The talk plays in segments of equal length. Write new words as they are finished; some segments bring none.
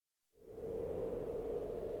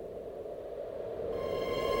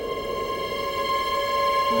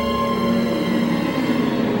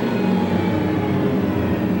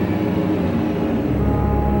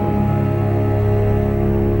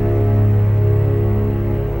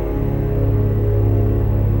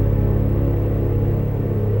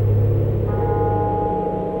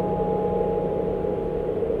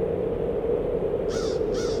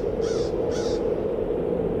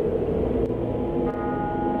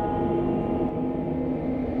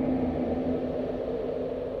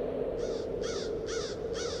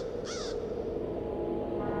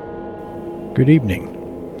Good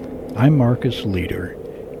evening. I'm Marcus Leader,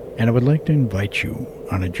 and I would like to invite you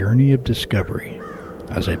on a journey of discovery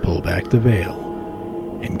as I pull back the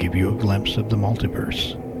veil and give you a glimpse of the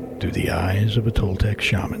multiverse through the eyes of a Toltec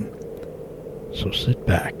shaman. So sit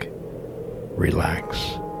back, relax,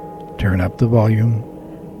 turn up the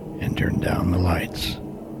volume, and turn down the lights.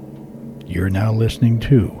 You're now listening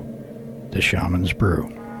to The Shaman's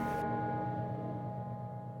Brew.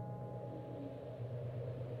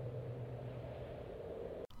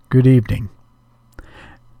 Good evening.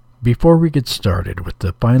 Before we get started with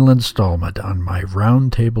the final installment on my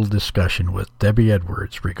roundtable discussion with Debbie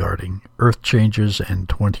Edwards regarding Earth changes in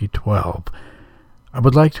 2012, I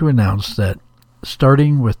would like to announce that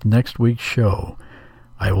starting with next week's show,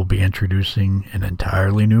 I will be introducing an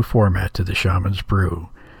entirely new format to the Shaman's Brew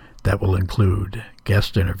that will include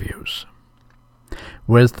guest interviews.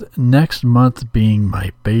 With next month being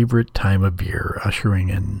my favorite time of year, ushering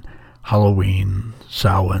in Halloween,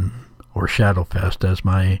 Samhain, or Shadowfest as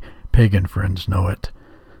my pagan friends know it,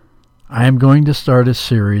 I am going to start a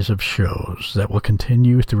series of shows that will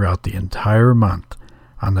continue throughout the entire month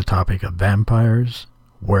on the topic of vampires,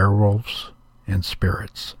 werewolves, and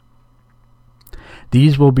spirits.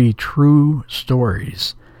 These will be true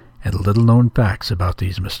stories and little-known facts about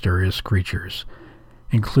these mysterious creatures,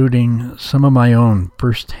 including some of my own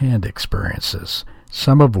first-hand experiences,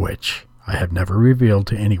 some of which I have never revealed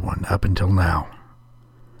to anyone up until now.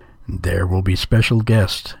 There will be special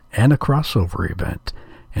guests and a crossover event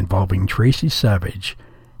involving Tracy Savage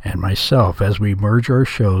and myself as we merge our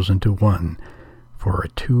shows into one for a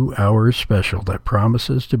 2-hour special that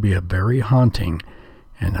promises to be a very haunting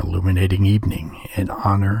and illuminating evening in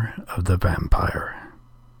honor of the vampire.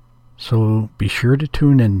 So be sure to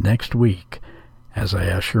tune in next week as I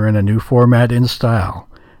usher in a new format in style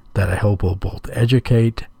that I hope will both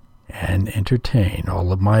educate and entertain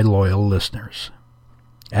all of my loyal listeners.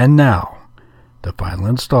 And now, the final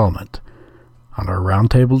installment on our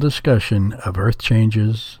roundtable discussion of Earth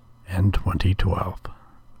changes in 2012.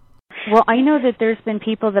 Well, I know that there's been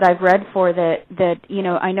people that I've read for that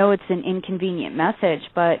I know it's an inconvenient message,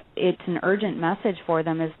 but it's an urgent message for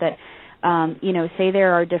them is that, say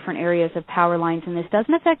there are different areas of power lines, and this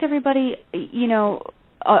doesn't affect everybody,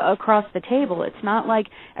 across the table. It's not like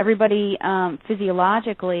everybody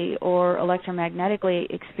physiologically or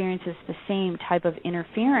electromagnetically experiences the same type of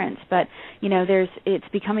interference, but it's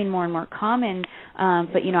becoming more and more common.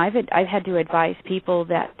 But I've had to advise people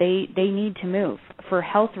that they need to move for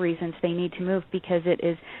health reasons. They need to move because it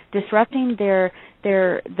is disrupting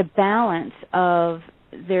the balance of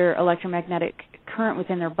their electromagnetic current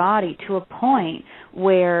within their body to a point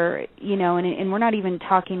where, and we're not even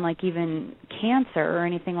talking like even cancer or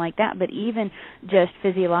anything like that, but even just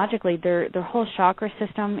physiologically, their whole chakra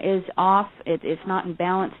system is off. It's not in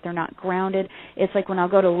balance. They're not grounded. It's like when I'll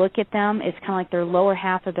go to look at them, it's kind of like their lower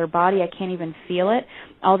half of their body, I can't even feel it.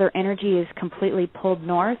 All their energy is completely pulled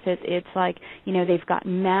north. It's like, they've got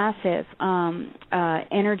massive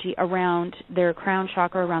energy around their crown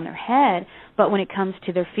chakra, around their head, but when it comes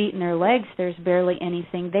to their feet and their legs, there's barely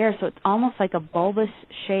anything there. So it's almost like a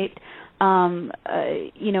bulbous-shaped,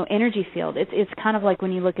 energy field. It's kind of like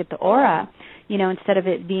when you look at the aura, instead of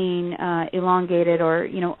it being elongated or,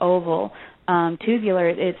 oval, tubular,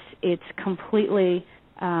 it's completely,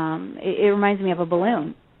 it reminds me of a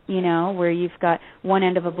balloon, where you've got one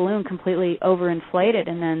end of a balloon completely overinflated,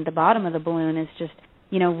 and then the bottom of the balloon is just,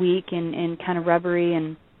 weak and kind of rubbery,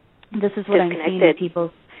 and this is what I'm seeing in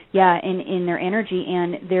people's, in their energy,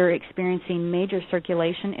 and they're experiencing major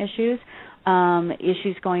circulation issues,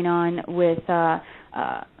 issues going on with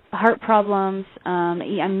heart problems.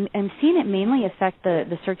 I'm seeing it mainly affect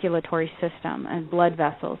the circulatory system and blood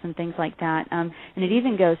vessels and things like that. And it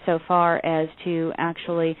even goes so far as to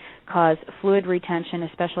actually cause fluid retention,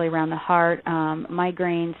 especially around the heart,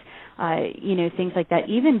 migraines, things like that.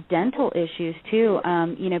 Even dental issues, too.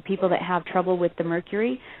 People that have trouble with the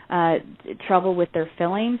mercury, trouble with their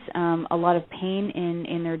fillings, a lot of pain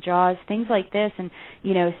in their jaws, things like this. And,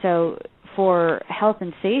 so for health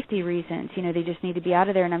and safety reasons, they just need to be out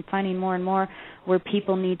of there. And I'm finding more and more where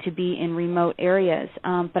people need to be in remote areas.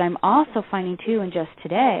 But I'm also finding, too, and just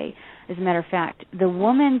today, as a matter of fact, the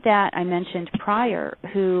woman that I mentioned prior,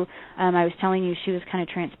 who I was telling you she was kind of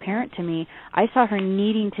transparent to me, I saw her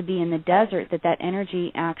needing to be in the desert, that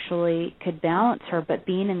energy actually could balance her, but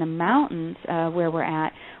being in the mountains where we're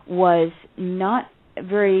at was not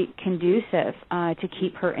very conducive to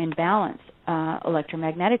keep her in balance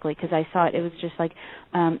electromagnetically, because I saw it was just like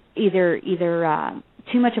either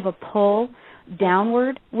too much of a pull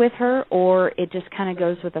downward with her, or it just kind of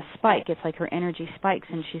goes with a spike. It's like her energy spikes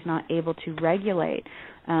and she's not able to regulate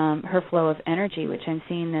her flow of energy, which I'm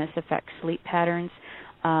seeing this affect sleep patterns,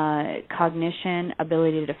 cognition,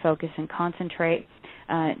 ability to focus and concentrate.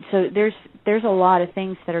 So there's a lot of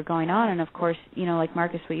things that are going on, and of course, like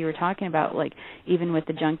Marcus, what you were talking about, like even with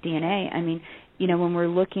the junk DNA. I mean, when we're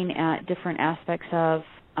looking at different aspects of,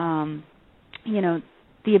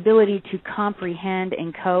 the ability to comprehend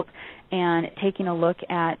and cope, and taking a look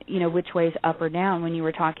at, which way is up or down. When you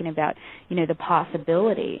were talking about, the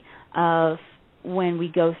possibility of when we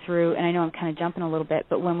go through, and I know I'm kind of jumping a little bit,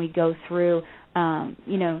 but when we go through,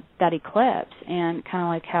 that eclipse, and kind of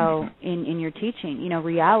like how in your teaching,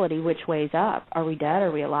 reality, which way is up? Are we dead?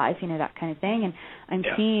 Are we alive? That kind of thing. And I'm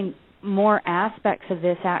seeing more aspects of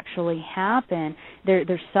this actually happen.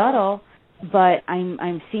 They're subtle, but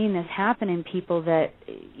I'm seeing this happen in people that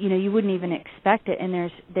you wouldn't even expect it. And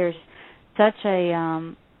there's such a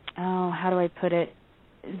how do I put it?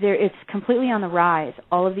 It's completely on the rise.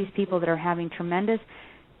 All of these people that are having tremendous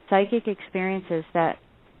psychic experiences that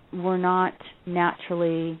were not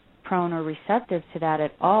naturally prone or receptive to that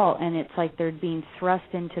at all, and it's like they're being thrust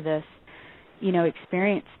into this,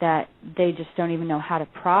 experience that they just don't even know how to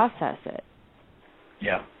process it.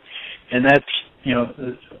 Yeah, and that's,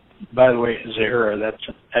 by the way, Zahara, that's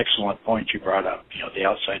an excellent point you brought up, the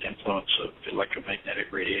outside influence of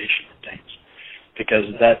electromagnetic radiation and things, because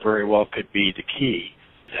that very well could be the key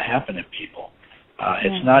to happen in people.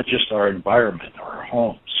 It's not just our environment or our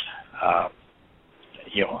homes.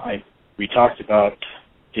 We talked about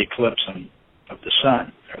the eclipse of the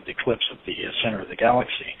sun, or the eclipse of the center of the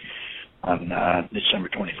galaxy on December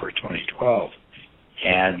 21st, 2012,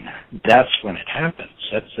 and that's when it happens.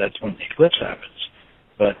 That's when the eclipse happens.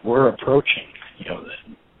 But we're approaching,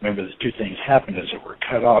 remember the two things happen is that we're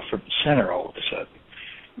cut off from the center all of a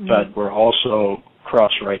sudden, but we're also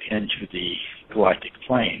cross right into the galactic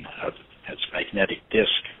plane of its magnetic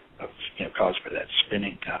disk of, caused by that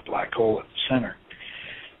spinning black hole at the center.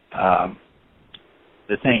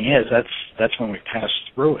 The thing is, that's when we pass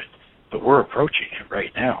through it, but we're approaching it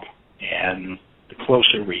right now, and the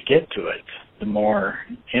closer we get to it, the more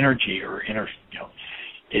energy or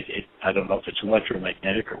I don't know if it's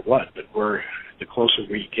electromagnetic or what, but the closer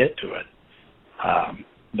we get to it,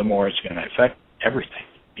 the more it's going to affect everything,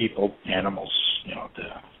 people, animals,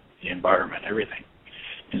 the environment, everything.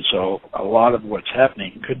 And so a lot of what's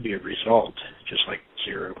happening could be a result, just like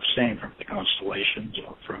Zahara was saying, from the constellations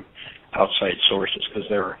or from outside sources, because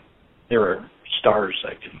there are stars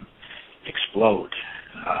that can explode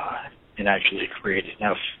and actually create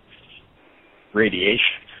enough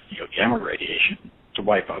radiation, gamma radiation, to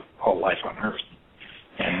wipe out all life on Earth.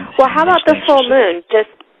 Well, how about the full moon?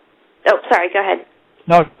 Sorry, go ahead.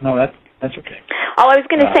 No, that's okay. All I was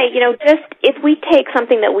going to say, just if we take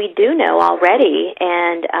something that we do know already,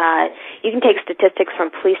 and you can take statistics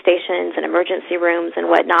from police stations and emergency rooms and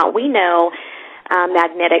whatnot, we know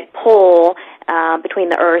magnetic pull between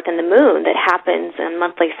the Earth and the moon that happens in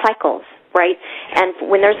monthly cycles, right?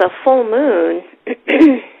 And when there's a full moon,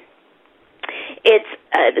 it's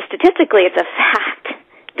statistically it's a fact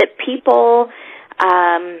that people,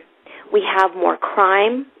 we have more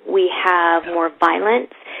crime, we have more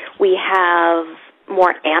violence, we have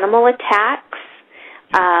more animal attacks,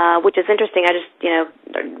 which is interesting. I just,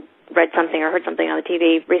 read something or heard something on the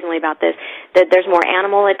TV recently about this, that there's more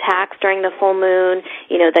animal attacks during the full moon.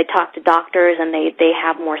 They talk to doctors and they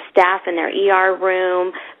have more staff in their ER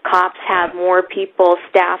room. Cops have more people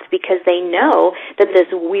staffed because they know that this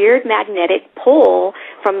weird magnetic pull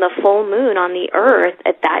from the full moon on the Earth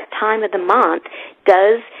at that time of the month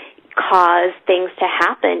does cause things to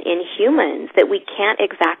happen in humans that we can't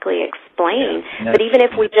exactly explain. But even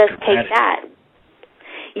if we just take that,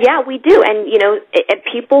 yeah, we do. And,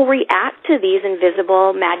 people react to these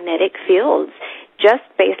invisible magnetic fields just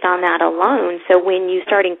based on that alone. So when you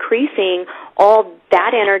start increasing all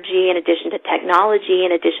that energy in addition to technology,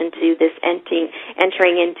 in addition to this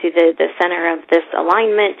entering into the center of this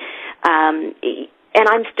alignment, and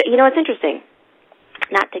it's interesting.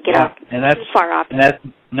 Not to get off too far off. And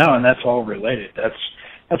that's all related.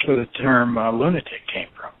 That's where the term lunatic came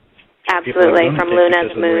from. Absolutely, from Luna,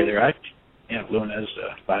 the moon. Luna is the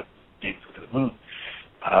Latin name for the moon.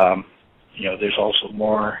 There's also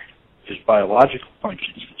there's biological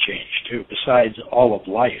functions that change too. Besides, all of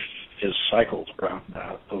life is cycled around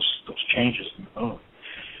those changes in the moon.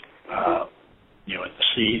 In the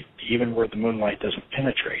sea, even where the moonlight doesn't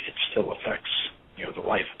penetrate, it still affects the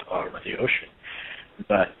life at the bottom of the ocean.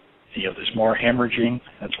 But there's more hemorrhaging.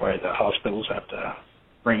 That's why the hospitals have to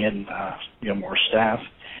bring in more staff.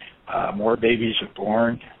 More babies are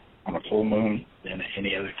born. on a full moon than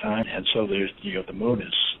any other time, and so there's the moon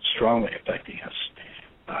is strongly affecting us,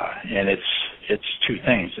 and it's two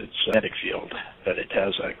things. It's a magnetic field, but it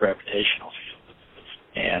has a gravitational field,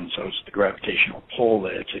 and so it's the gravitational pull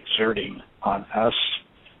that it's exerting on us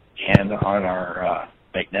and on our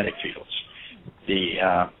magnetic fields.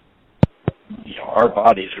 Our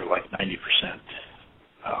bodies are like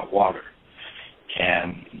 90% water,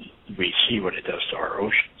 and we see what it does to our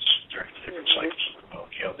oceans during the different cycles of the moon.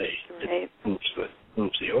 It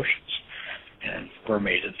moves the oceans, and we're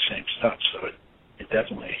made of the same stuff. So it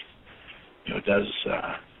definitely does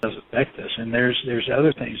affect us. And there's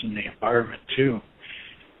other things in the environment too,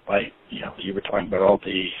 like you were talking about all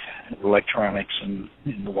the electronics and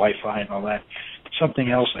the Wi-Fi and all that.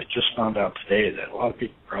 Something else I just found out today that a lot of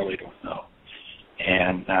people probably don't know,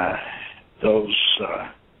 and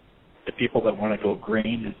the people that want to go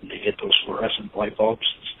green and they get those fluorescent light bulbs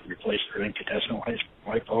to replace their incandescent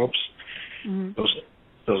light bulbs. Mm-hmm.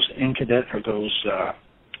 Those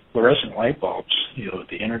fluorescent light bulbs,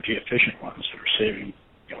 the energy efficient ones that are saving,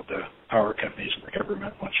 the power companies and the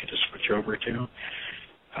government wants you to switch over to.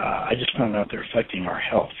 I just found out they're affecting our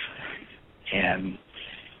health, and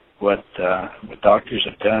what doctors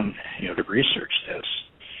have done, to research this,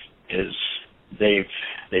 is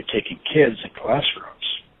they've taken kids in classrooms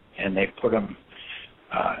and they put them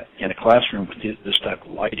in a classroom with this type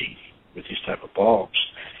of lighting, with these type of bulbs,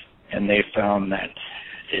 and they found that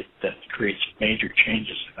that creates major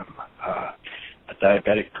changes in them. A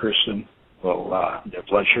diabetic person their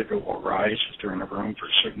blood sugar will rise if they're in a room for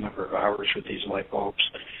a certain number of hours with these light bulbs,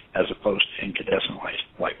 as opposed to incandescent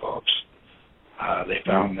light bulbs. They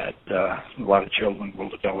found that a lot of children will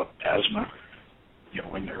develop asthma,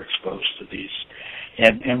 when they're exposed to these.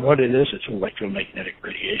 And what it is, it's electromagnetic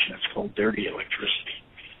radiation. It's called dirty electricity.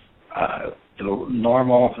 The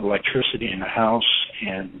normal electricity in a house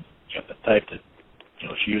and the type that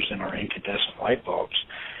is used in our incandescent light bulbs,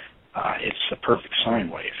 it's a perfect sine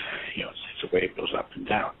wave. It's a wave that goes up and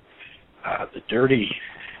down. The dirty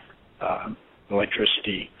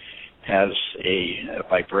electricity has a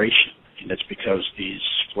vibration, and it's because these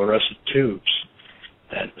fluorescent tubes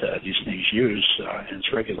that these things use, and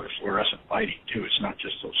it's regular fluorescent lighting too, it's not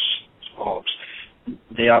just those bulbs,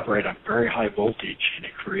 they operate on very high voltage, and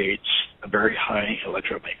it creates a very high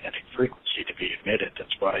electromagnetic frequency to be emitted.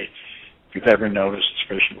 That's why, if you've ever noticed,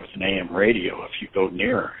 especially with an AM radio, if you go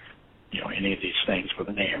near any of these things with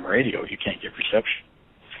an AM radio, you can't get reception.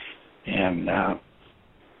 And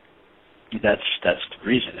that's the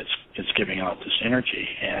reason it's giving out this energy.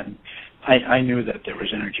 And I knew that there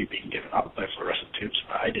was energy being given out by fluorescent tubes,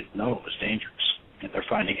 but I didn't know it was dangerous. And they're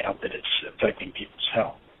finding out that it's affecting people's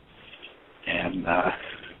health. And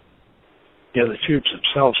the tubes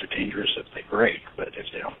themselves are dangerous if they break, but if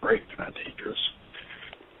they don't break, they're not dangerous.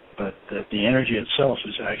 But the energy itself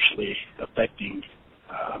is actually affecting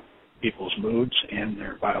people's moods and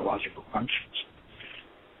their biological functions.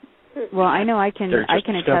 Well, I know I can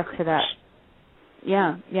attest to that.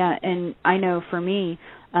 Yeah, and I know for me,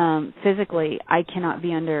 physically, I cannot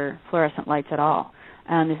be under fluorescent lights at all.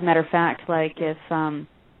 As a matter of fact, like if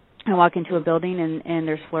I walk into a building and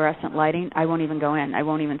there's fluorescent lighting, I won't even go in. I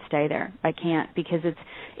won't even stay there. I can't, because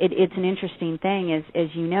it's an interesting thing. As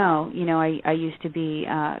you know, I used to be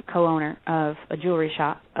co-owner of a jewelry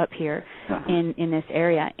shop up here in this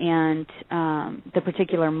area, and the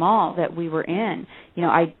particular mall that we were in,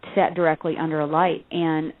 I sat directly under a light,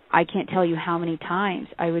 and I can't tell you how many times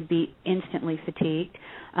I would be instantly fatigued.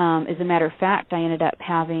 As a matter of fact, I ended up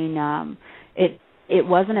having It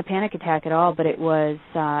wasn't a panic attack at all, but it was,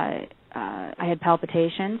 I had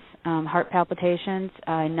palpitations, heart palpitations,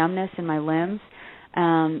 numbness in my limbs,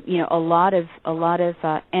 a lot of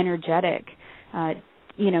energetic,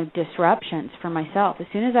 disruptions for myself. As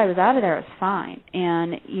soon as I was out of there, it was fine.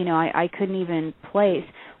 And, I couldn't even place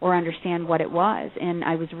or understand what it was. And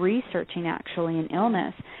I was researching, actually, an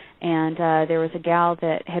illness. And there was a gal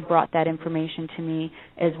that had brought that information to me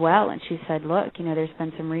as well, and she said, look, there's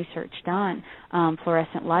been some research done.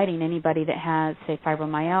 Fluorescent lighting, anybody that has, say,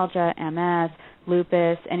 fibromyalgia, MS,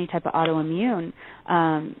 lupus, any type of autoimmune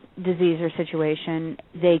disease or situation,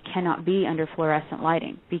 they cannot be under fluorescent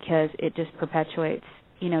lighting because it just perpetuates,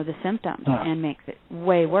 the symptoms and makes it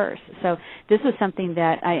way worse. So this was something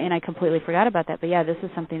that I completely forgot about that, but yeah, this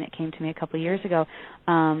is something that came to me a couple of years ago,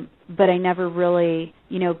 but I never really,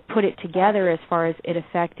 put it together as far as it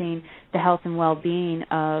affecting the health and well-being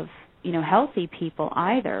of healthy people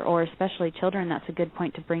either, or especially children. That's a good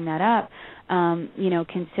point to bring that up.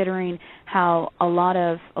 Considering how a lot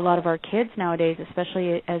of our kids nowadays,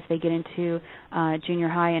 especially as they get into junior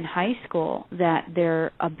high and high school, that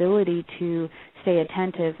their ability to stay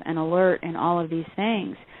attentive and alert and all of these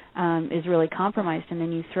things is really compromised. And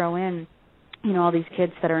then you throw in, all these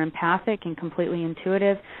kids that are empathic and completely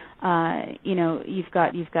intuitive. You've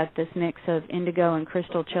got this mix of indigo and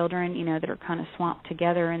crystal children, that are kind of swamped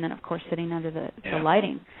together, and then of course sitting under the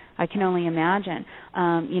lighting. I can only imagine.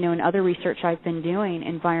 In other research I've been doing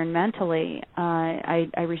environmentally,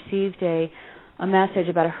 I received a message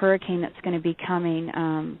about a hurricane that's going to be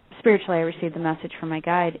coming. Spiritually, I received the message from my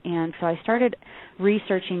guide, and so I started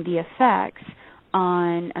researching the effects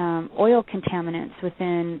on oil contaminants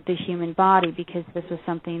within the human body, because this was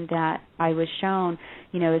something that I was shown,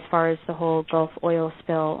 as far as the whole Gulf oil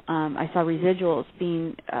spill. I saw residuals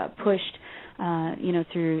being pushed,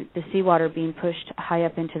 through the seawater being pushed high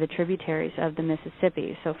up into the tributaries of the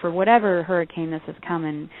Mississippi. So for whatever hurricane this is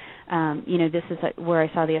coming, this is where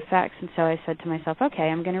I saw the effects. And so I said to myself, okay,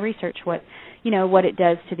 I'm going to research what it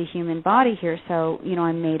does to the human body here. So,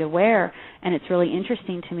 I'm made aware. And it's really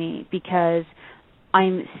interesting to me because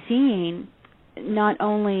I'm seeing not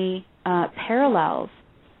only parallels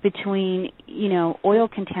between, oil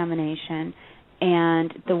contamination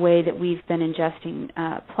and the way that we've been ingesting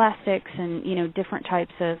plastics and, different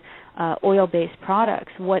types of oil-based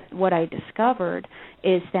products. What I discovered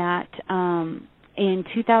is that in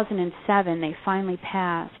 2007 they finally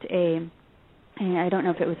passed I don't know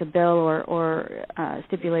if it was a bill or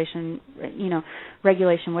stipulation,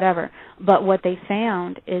 regulation, whatever. But what they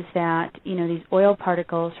found is that, these oil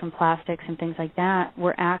particles from plastics and things like that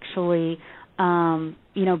were actually,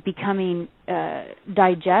 becoming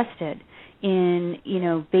digested in,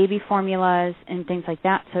 baby formulas and things like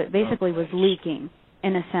that. So it basically was leaking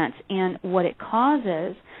in a sense. And what it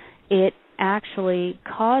actually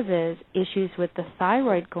causes issues with the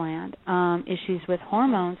thyroid gland, issues with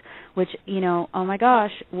hormones, which, oh my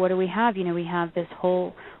gosh, what do we have? We have this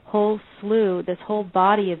whole slew, this whole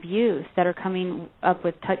body of youth that are coming up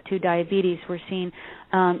with type 2 diabetes. We're seeing,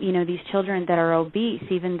 these children that are obese,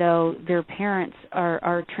 even though their parents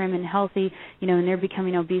are trim and healthy, and they're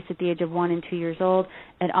becoming obese at the age of 1 and 2 years old.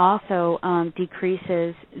 It also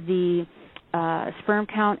decreases the sperm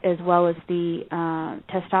count as well as the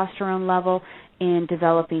testosterone level in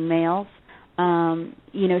developing males.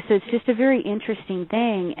 So it's just a very interesting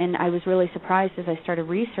thing, and I was really surprised as I started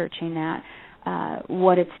researching that,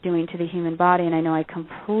 what it's doing to the human body. And I know I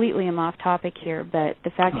completely am off topic here, but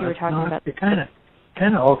the fact you were talking about... It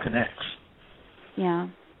kind of all connects. Yeah.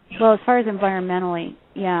 Well, as far as environmentally,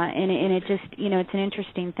 yeah, and it just, it's an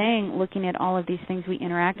interesting thing looking at all of these things we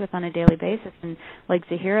interact with on a daily basis, and like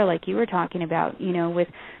Zahira, like you were talking about,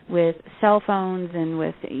 with cell phones and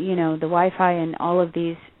with, the Wi-Fi and all of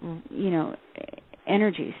these,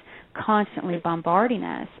 energies constantly bombarding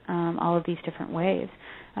us, all of these different ways.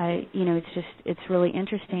 It's really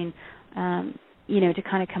interesting, to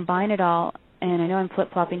kind of combine it all. And I know I'm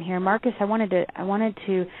flip-flopping here. Marcus, I wanted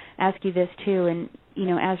to ask you this too, and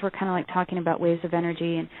as we're kind of like talking about waves of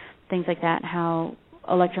energy and things like that, how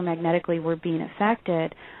electromagnetically we're being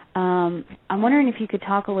affected, I'm wondering if you could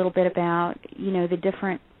talk a little bit about, the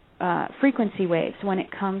different frequency waves when it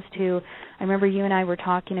comes to, I remember you and I were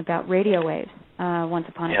talking about radio waves once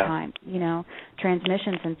upon a time,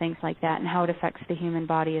 transmissions and things like that, and how it affects the human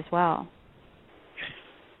body as well.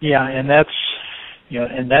 Yeah, and that's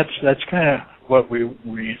kind of what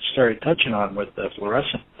we started touching on with the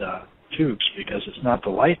fluorescent tubes, because it's not the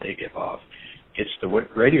light they give off, it's the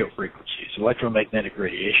radio frequencies. Electromagnetic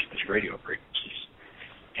radiation is radio frequencies.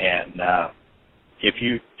 And if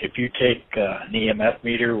you take an EMF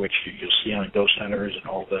meter, which you'll see on ghost hunters and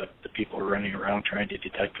all the people are running around trying to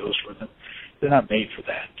detect ghosts with them, they're not made for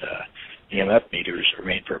that. EMF meters are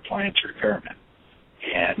made for appliance repairmen,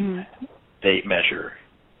 and they measure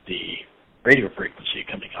the radio frequency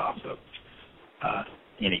coming off of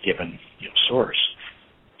any given source.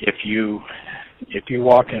 If you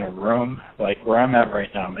walk in a room like where I'm at right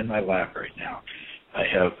now, I'm in my lab right now. I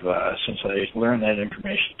have since I learned that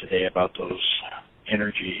information today about those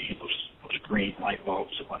energy, those green light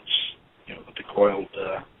bulbs that once with the coiled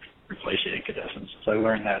replace the incandescents. Since I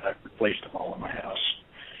learned that, I've replaced them all in my house.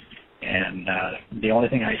 And the only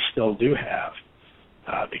thing I still do have,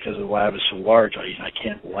 because the lab is so large, I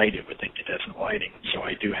can't light it with incandescent lighting. So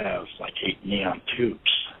I do have like 8 neon tubes,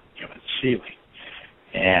 in the ceiling,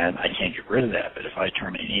 and I can't get rid of that. But if I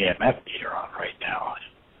turn an EMF meter on right now,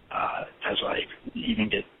 as I even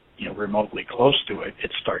get remotely close to it,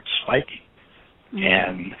 it starts spiking,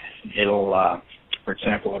 and it'll for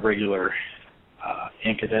example, a regular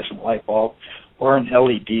incandescent light bulb or an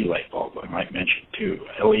LED light bulb, I might mention too.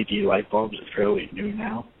 LED light bulbs are fairly new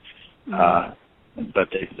now, but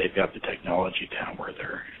they've got the technology down where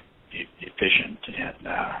they're efficient,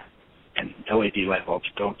 and LED light bulbs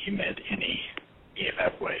don't emit any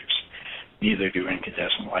EMF waves. Neither do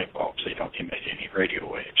incandescent light bulbs. They don't emit any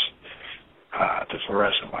radio waves. The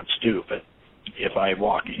fluorescent ones do, but if I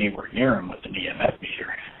walk anywhere near them with an EMF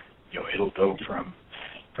meter, it'll go from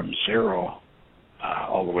 0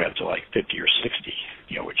 all the way up to like 50 or 60,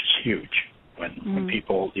 which is huge. When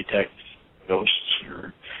people detect ghosts,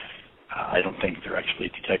 or I don't think they're actually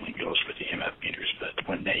detecting ghosts with the EMF meters, but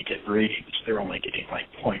when they get readings, they're only getting like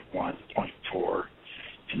 0.1, 0.4.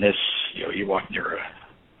 And this, you walk near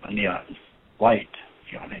a neon light,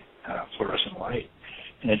 a fluorescent light,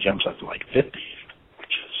 and it jumps up to like 50, which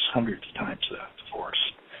is hundreds of times the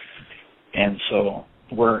force. And so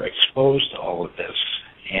we're exposed to all of this,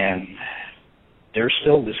 and they're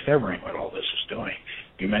still discovering what all this is doing.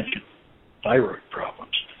 You mentioned thyroid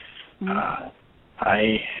problems.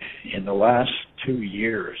 In the last 2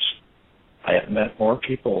 years, I have met more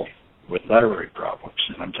people with thyroid problems,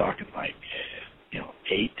 and I'm talking like,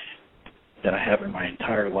 8 than I have in my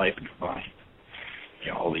entire life combined,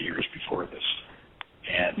 all the years before this.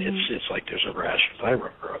 And it's like there's a rash of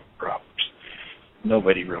thyroid problems.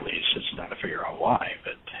 Nobody really sits down to figure out why,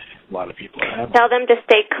 but a lot of people have. Tell them to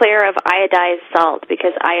stay clear of iodized salt,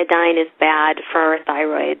 because iodine is bad for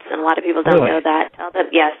thyroids, and a lot of people don't know that. Tell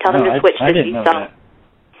them to switch to sea salt.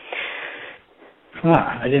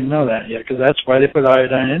 I didn't know that yet, because that's why they put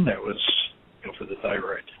iodine in there, was for the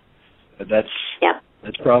thyroid. But that's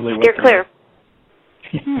probably what. Steer clear.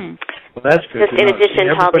 Well, that's good. Just in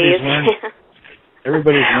addition to all these.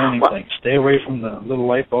 Everybody's learning things. Stay away from the little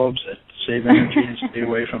light bulbs that save energy, and stay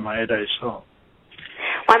away from iodized salt.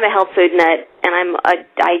 Well, I'm a health food nut, and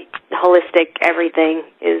I holistic everything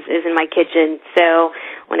is in my kitchen. So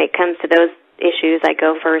when it comes to those issues, I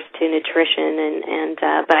go first to nutrition, and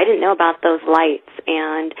but I didn't know about those lights,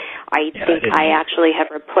 and I think I actually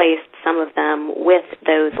have replaced some of them with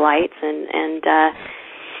those lights, and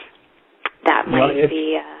that might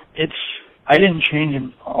be. I didn't change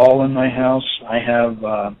them all in my house. I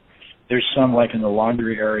have, there's some like in the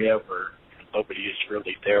laundry area where nobody is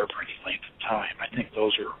really there for any length of time. I think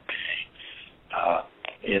those are okay.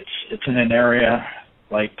 It's in an area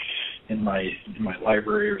like in my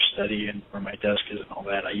library or study and where my desk is and all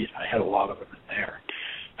that. I had a lot of them in there.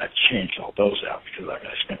 I've changed all those out because I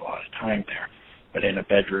spent a lot of time there. But in a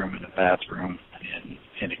bedroom, in a bathroom,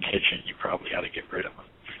 in a kitchen, you probably ought to get rid of them.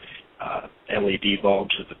 LED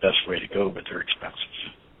bulbs are the best way to go, but they're expensive,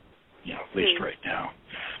 at least right now.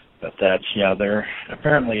 But they're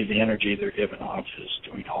apparently the energy they're giving off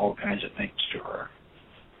is doing all kinds of things to our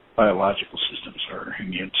biological systems, our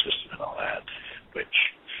immune system and all that, which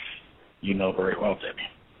you know very well, Debbie.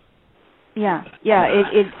 Yeah.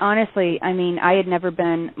 It honestly, I had never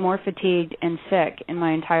been more fatigued and sick in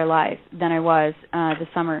my entire life than I was the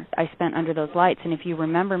summer I spent under those lights. And if you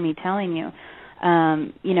remember me telling you,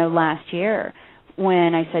 last year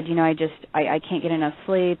when I said, I can't get enough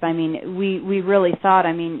sleep. We really thought,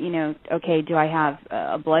 okay, do I have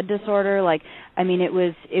a blood disorder? It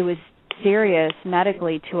was serious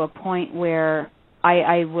medically to a point where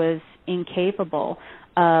I was incapable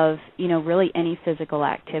of, really any physical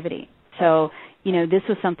activity. So, this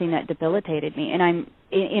was something that debilitated me.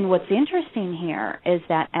 And what's interesting here is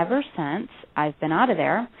that ever since I've been out of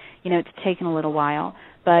there, it's taken a little while,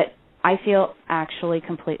 but I feel actually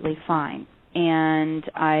completely fine. And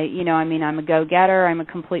I'm a go-getter. I'm a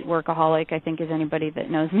complete workaholic. I think as anybody that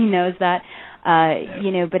knows me knows that.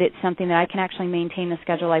 But it's something that I can actually maintain the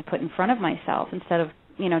schedule I put in front of myself instead of,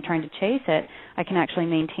 trying to chase it. I can actually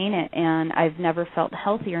maintain it, and I've never felt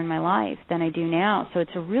healthier in my life than I do now. So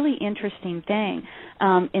it's a really interesting thing.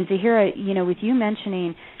 And Zahira, with you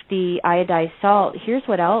mentioning the iodized salt, here's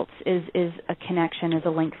what else is a connection, is a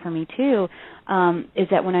link for me too, is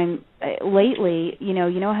that when I'm lately,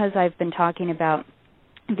 as I've been talking about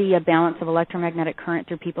the balance of electromagnetic current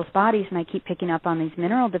through people's bodies, and I keep picking up on these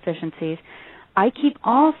mineral deficiencies, I keep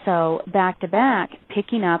also back-to-back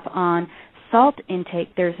picking up on salt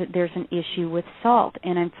intake. There's an issue with salt,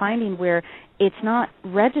 and I'm finding where it's not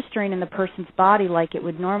registering in the person's body like it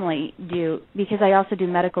would normally do, because I also do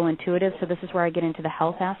medical intuitive, so this is where I get into the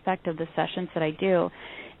health aspect of the sessions that I do.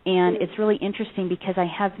 And it's really interesting because I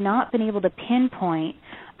have not been able to pinpoint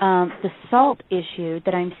the salt issue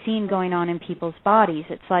that I'm seeing going on in people's bodies.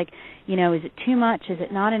 It's like, is it too much? Is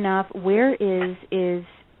it not enough? Where is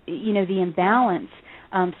the imbalance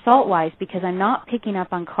salt-wise, because I'm not picking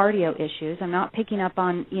up on cardio issues. I'm not picking up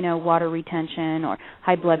on, water retention or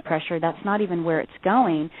high blood pressure. That's not even where it's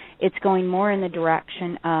going. It's going more in the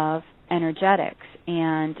direction of energetics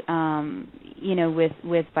and,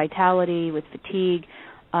 with vitality, with fatigue,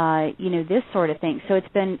 this sort of thing. So it's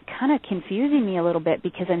been kind of confusing me a little bit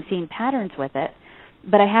because I'm seeing patterns with it,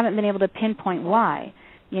 but I haven't been able to pinpoint why,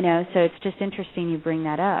 so it's just interesting you bring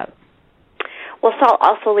that up. Well, salt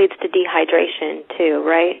also leads to dehydration too,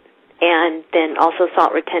 right? And then also salt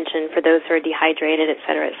retention for those who are dehydrated, et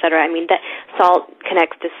cetera, et cetera. I mean, that salt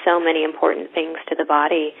connects to so many important things to the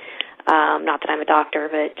body. Not that I'm a doctor,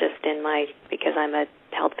 but just because I'm a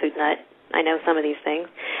health food nut, I know some of these things.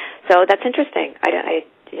 So that's interesting. I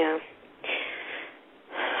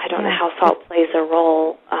don't know how salt plays a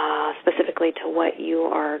role specifically to what you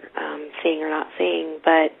are seeing or not seeing,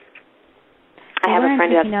 but I have a friend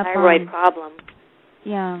who has a thyroid problem.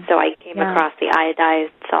 Yeah. So I came across the iodized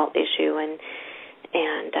salt issue and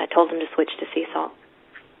told him to switch to sea salt.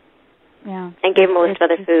 Yeah. And gave him a list of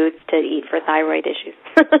other foods to eat for thyroid issues.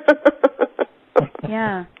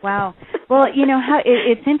 Yeah. Wow. Well,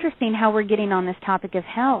 it's interesting how we're getting on this topic of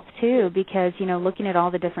health too, because looking at all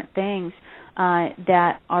the different things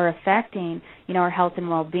that are affecting our health and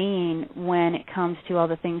well-being when it comes to all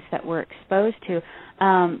the things that we're exposed to.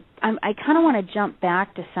 I kind of want to jump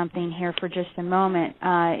back to something here for just a moment,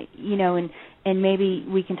 and maybe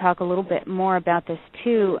we can talk a little bit more about this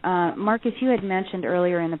too. Marcus, you had mentioned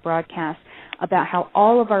earlier in the broadcast about how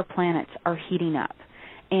all of our planets are heating up.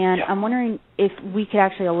 And I'm wondering if we could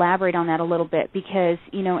actually elaborate on that a little bit because,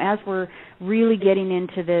 as we're really getting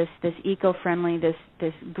into this eco-friendly,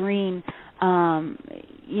 this green,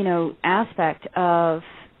 aspect of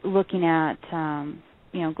looking at,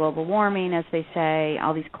 global warming, as they say,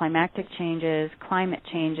 all these climatic changes, climate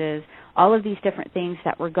changes, all of these different things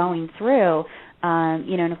that we're going through,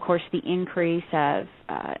 and of course the increase of,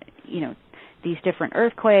 these different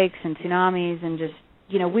earthquakes and tsunamis and just,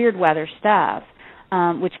 weird weather stuff.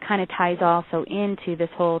 Which kind of ties also into this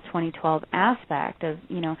whole 2012 aspect of,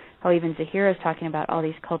 how even Zahira is talking about all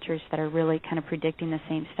these cultures that are really kind of predicting the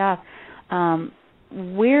same stuff.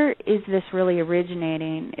 Where is this really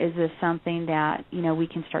originating? Is this something that, we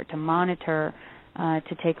can start to monitor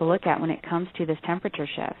to take a look at when it comes to this temperature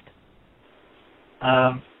shift?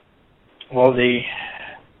 Well, the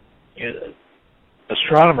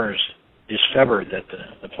astronomers discovered that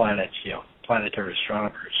the planets, planetary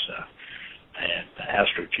astronomers, and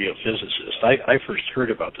astrogeophysicist. I first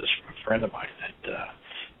heard about this from a friend of mine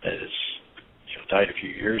that is died a few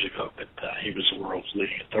years ago, but he was the world's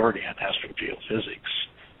leading authority on astrogeophysics,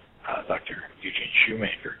 Dr. Eugene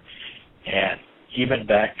Shoemaker. And even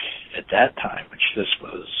back at that time, which this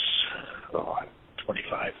was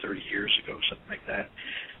 25, 30 years ago, something like that,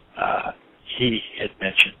 he had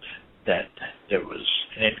mentioned that there was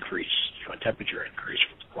an increase, a temperature increase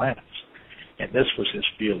with the planets. And this was his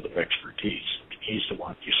field of expertise. He's the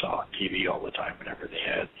one you saw on TV all the time whenever they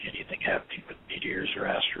had anything happening with meteors or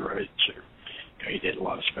asteroids, or he did a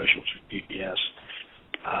lot of specials with PBS.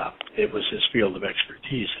 It was his field of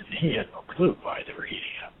expertise, and he had no clue why they were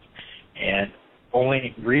heating up. And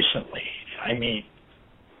only recently,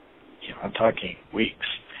 I'm talking weeks,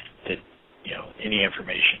 did any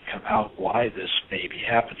information come out why this may be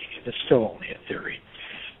happening. And it's still only a theory,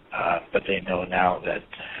 but they know now that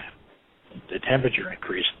the temperature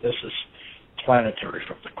increase, this is planetary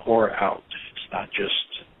from the core out. It's not just,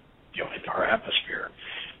 in our atmosphere.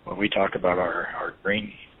 When we talk about our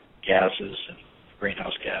green gases and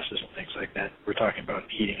greenhouse gases and things like that, we're talking about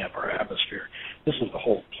heating up our atmosphere. This is the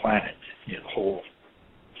whole planet, the whole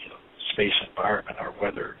space environment, our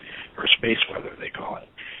weather, or space weather they call it.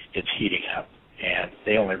 It's heating up. And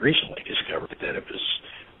they only recently discovered that it was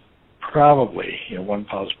probably, one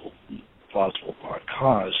plausible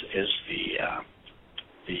cause is the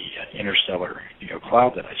interstellar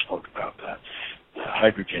cloud that I spoke about, the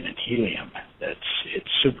hydrogen and helium.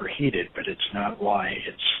 It's superheated, but it's not why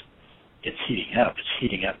it's heating up. It's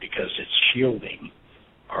heating up because it's shielding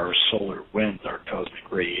our solar wind, our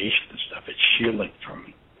cosmic radiation and stuff. It's shielding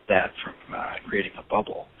from creating a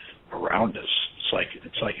bubble around us. It's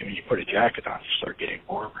like when you put a jacket on, you start getting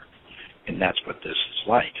warmer. And that's what this is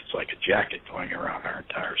like. It's like a jacket going around our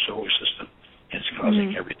entire solar system. And it's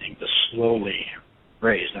causing everything to slowly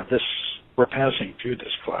raise. Now, we're passing through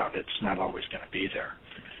this cloud. It's not always going to be there.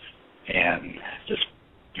 And just,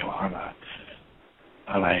 on a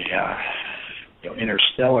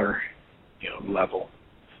interstellar, level,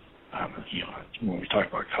 when we talk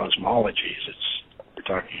about cosmologies, we're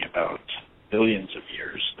talking about billions of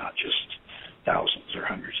years, not just thousands or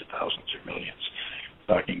hundreds of thousands or millions.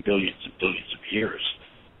 We're talking billions and billions of years.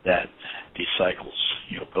 that these cycles,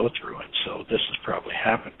 go through. And so this has probably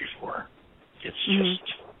happened before. It's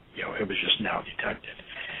just, it was just now detected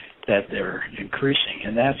that they're increasing,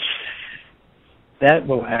 and that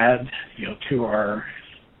will add, to our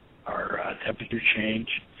temperature change.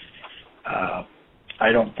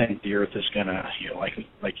 I don't think the Earth is going to, like you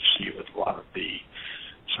see with a lot of the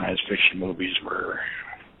science fiction movies where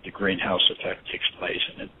the greenhouse effect takes place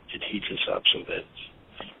and it heats us up so that,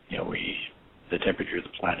 the temperature of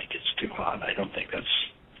the planet gets too hot. I don't think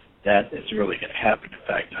that is really going to happen. In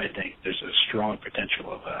fact, I think there's a strong potential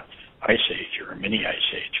of a ice age or a mini ice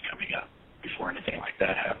age coming up before anything like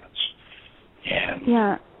that happens. And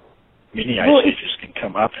mini ice ages can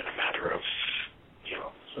come up in a matter of,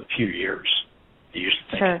 a few years. They used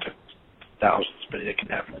to think it took thousands, but it can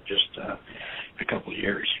happen in just a couple of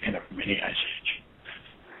years. You can have a mini ice age.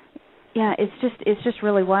 Yeah, it's just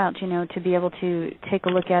really wild, to be able to take a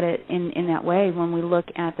look at it in that way when we look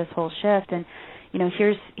at this whole shift. And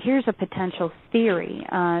here's a potential theory,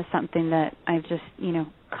 something that I've just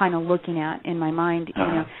kind of looking at in my mind,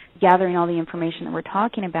 gathering all the information that we're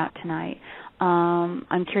talking about tonight.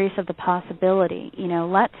 I'm curious of the possibility.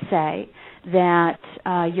 Let's say that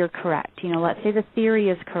you're correct. Let's say the theory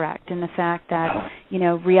is correct, and the fact that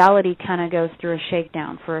reality kind of goes through a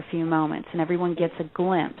shakedown for a few moments, and everyone gets a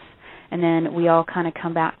glimpse. And then we all kind of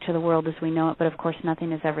come back to the world as we know it, but of course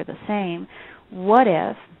nothing is ever the same. What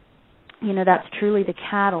if, that's truly the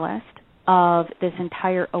catalyst of this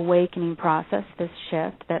entire awakening process, this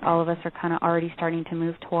shift that all of us are kind of already starting to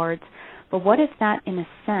move towards? But what if that, in a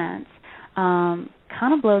sense,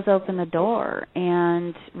 kind of blows open the door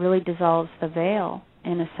and really dissolves the veil,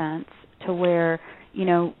 in a sense, to where,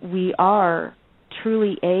 we are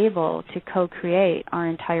truly able to co-create our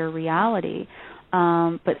entire reality,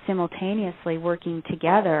 but simultaneously working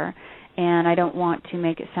together. And I don't want to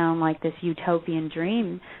make it sound like this utopian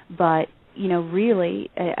dream, but, really,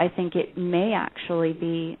 I think it may actually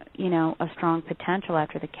be, a strong potential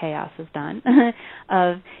after the chaos is done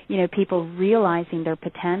of, people realizing their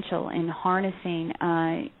potential and harnessing,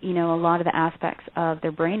 a lot of the aspects of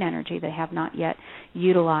their brain energy they have not yet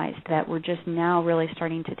utilized that we're just now really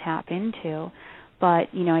starting to tap into. But,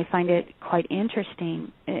 I find it quite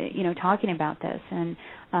interesting, talking about this. And,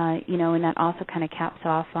 and that also kind of caps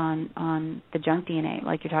off on the junk DNA,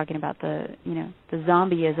 like you're talking about the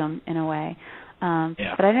zombieism in a way. But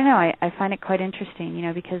I don't know, I find it quite interesting,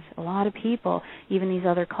 because a lot of people, even these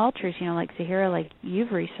other cultures, like Zahira, like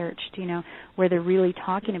you've researched, where they're really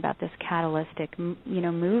talking about this catalytic,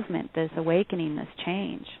 movement, this awakening, this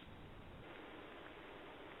change.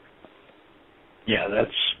 Yeah,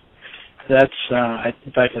 that's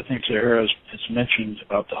in fact, I think Zahira has mentioned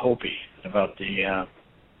about the Hopi, about the,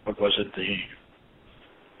 what was it,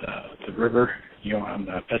 the river, on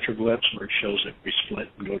the petroglyphs where it shows that we split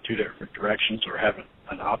and go two different directions or have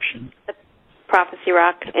an option. The Prophecy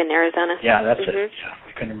Rock in Arizona. Yeah, that's it. Yeah,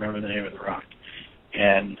 I couldn't remember the name of the rock.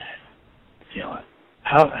 And,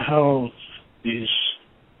 how these,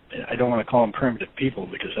 I don't want to call them primitive people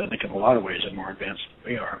because I think in a lot of ways they're more advanced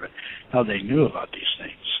than we are, but how they knew about these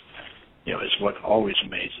things, is what always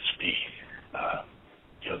amazes me.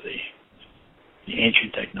 The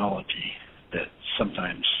ancient technology that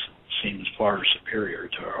sometimes seems far superior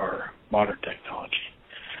to our modern technology.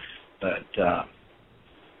 But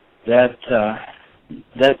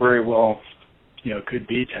that very well, could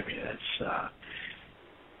be. I mean,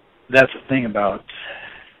 that's the thing about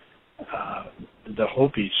the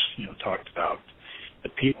Hopis, talked about the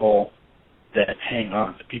people that hang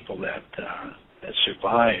on, the people that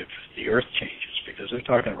survive the Earth changes, because they're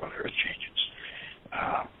talking about Earth changes.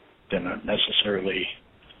 They're not necessarily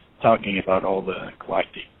talking about all the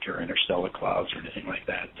galactic or interstellar clouds or anything like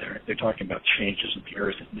that. They're talking about changes in the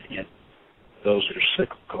Earth, and those are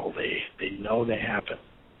cyclical. They know they happen,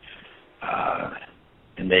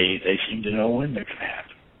 and they seem to know when they're going to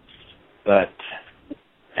happen. But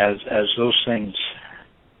as those things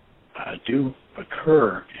do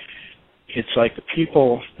occur, it's like the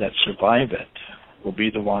people that survive it will be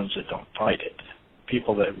the ones that don't fight it.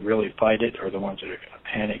 People that really fight it are the ones that are going to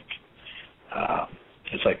panic.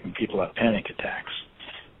 It's like when people have panic attacks.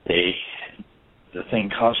 The thing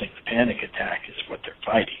causing the panic attack is what they're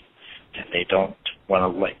fighting, and they don't want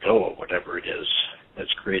to let go of whatever it is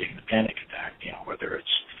that's creating the panic attack. Whether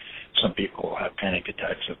it's some people have panic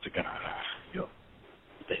attacks that they're going to,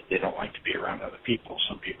 they don't like to be around other people.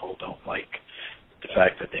 Some people don't like the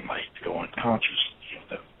fact that they might go unconscious,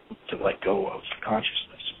 to let go of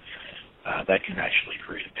consciousness. That can actually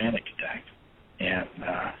create a panic attack. And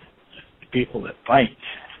the people that fight,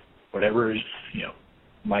 whatever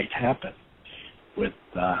might happen with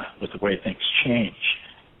the way things change,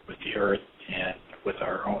 with the Earth and with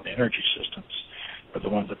our own energy systems are the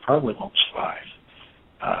ones that probably won't survive.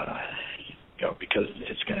 Because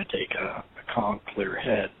it's going to take a calm, clear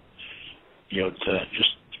head, to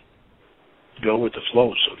just go with the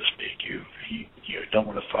flow, so to speak. You don't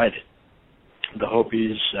want to fight it. The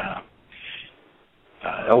Hopis,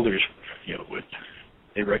 elders,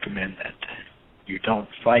 they recommend that you don't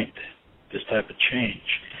fight this type of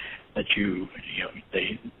change. That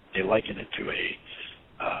they liken it to a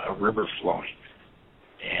river flowing,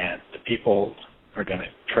 and the people are going to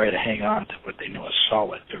try to hang on to what they know is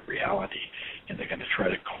solid, the reality, and they're going to try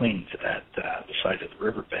to cling to that, the side of the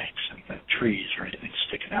riverbanks and the trees or anything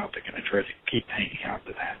sticking out. They're going to try to keep hanging on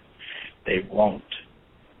to that. They won't,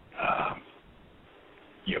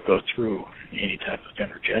 go through any type of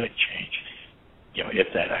energetic change, if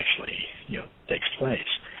that actually, takes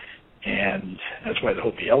place. And that's why the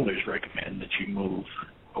Hopi elders recommend that you move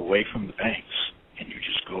away from the banks and you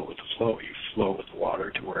just go with the flow. You flow with the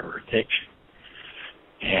water to wherever it takes you.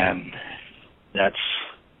 And that's,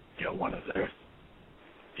 one of the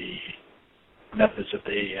methods that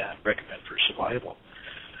they recommend for survival.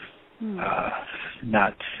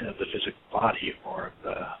 Not the physical body or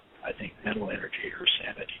the, I think, mental energy or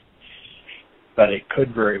sanity. But it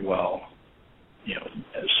could very well,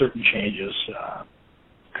 certain changes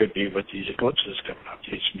could be with these eclipses coming up,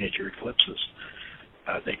 these major eclipses.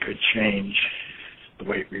 They could change the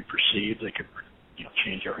way we perceive. They could,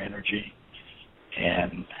 change our energy.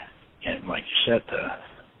 And like you said,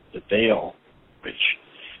 the veil, which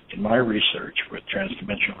in my research with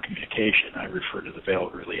transdimensional communication, I refer to the veil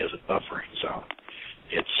really as a buffering zone.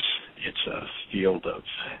 It's a field of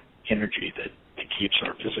energy that keeps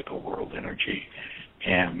our physical world energy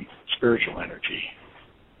and spiritual energy,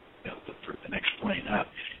 the next plane up,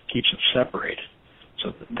 keeps them separated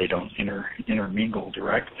so that they don't intermingle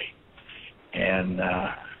directly. And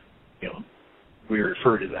we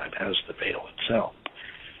refer to that as the veil itself.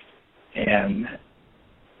 And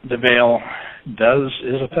the veil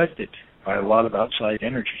is affected by a lot of outside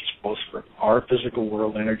energies, both from our physical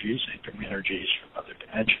world energies and from energies from other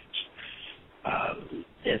dimensions.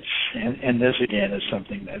 And this again is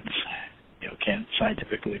something that's can't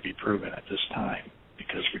scientifically be proven at this time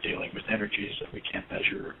because we're dealing with energies that we can't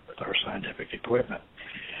measure with our scientific equipment.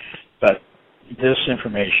 But this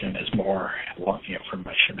information is more from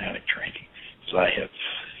my shamanic training. So I have,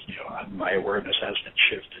 my awareness has been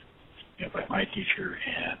shifted, by my teacher,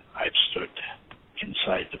 and I've stood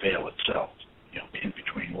inside the veil itself, in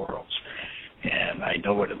between worlds, and I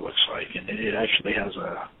know what it looks like, and it actually has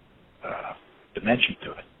a dimension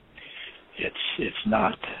to it. It's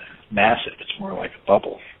not massive. It's more like a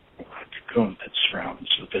bubble, or a cocoon that surrounds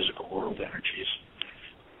the physical world energies,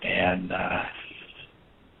 and I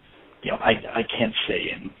can't say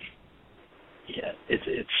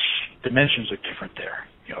it's dimensions are different there,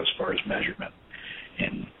 as far as measurement,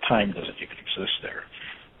 and time doesn't even exist there.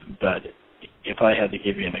 But if I had to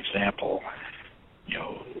give you an example,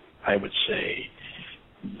 I would say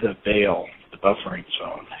the veil, the buffering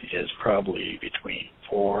zone, is probably between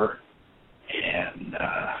 4 and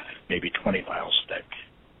maybe 20 miles thick.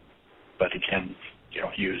 But again, you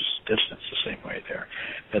don't use distance the same way there.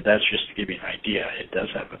 But that's just to give you an idea. It does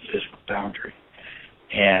have a physical boundary.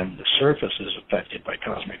 And the surface is affected by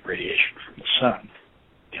cosmic radiation from the sun.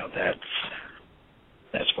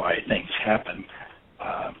 That's why things happen.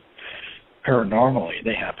 Paranormally,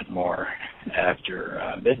 they happen more after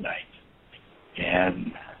midnight.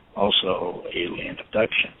 And also alien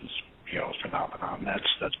abductions, phenomenon.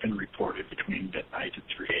 That's been reported between midnight and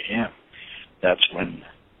 3 a.m. That's when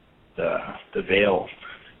the veil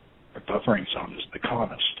or buffering zone is the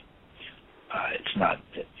calmest. It's not,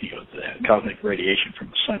 the cosmic radiation from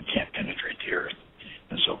the sun can't penetrate the Earth.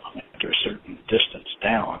 And so after a certain distance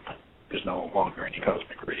down, there's no longer any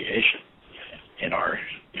cosmic radiation in our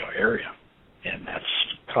area. And that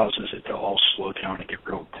causes it to all slow down and get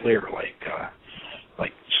real clear, like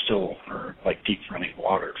still, or like deep running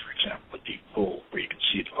water, for example, a deep pool where you can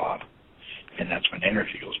see the bottom. And that's when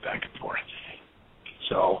energy goes back and forth.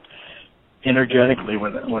 So energetically,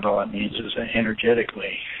 what all it means is that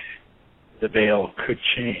energetically, the veil could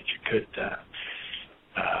change. It could,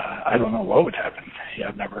 I don't know what would happen.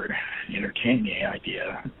 I've never entertained the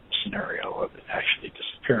scenario of it actually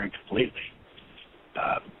disappearing completely.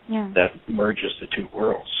 That merges the two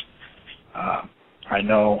worlds. I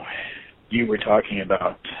know you were talking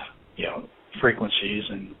about, frequencies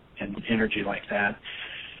and energy like that.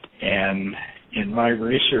 And in my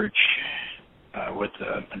research with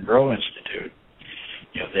the Monroe Institute,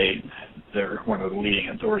 they're one of the leading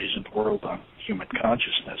authorities in the world on human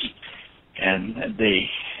consciousness, and they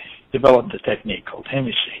developed a technique called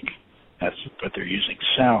hemisync. But they're using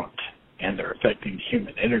sound, and they're affecting the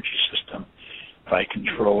human energy system by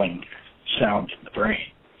controlling sound in the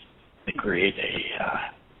brain. They create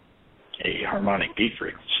a harmonic beat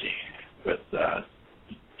frequency with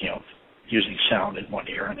using sound in one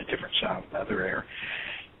ear and a different sound in the other ear.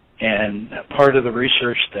 And part of the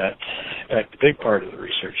research in fact, the big part of the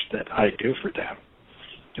research that I do for them,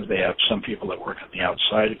 because they have some people that work on the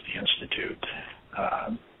outside of the institute,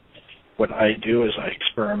 what I do is I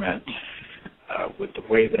experiment with the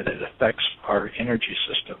way that it affects our energy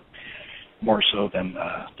system, more so than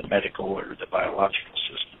the medical or the biological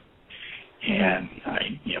system. And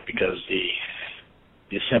because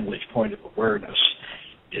the assemblage point of awareness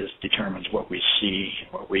determines what we see,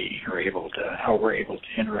 how we're able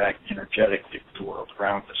to interact energetically with the world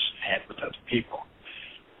around us and with other people.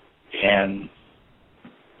 And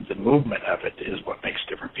the movement of it is what makes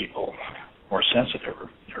different people more sensitive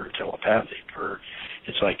or telepathic. Or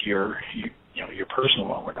it's like your personal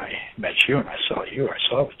one. When I met you and I saw that your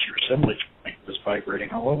assemblage point was vibrating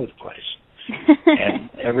all over the place. And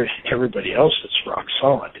everybody else that's rock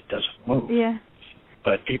solid, it doesn't move. Yeah.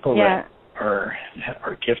 But people that are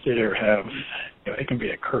gifted or have, it can be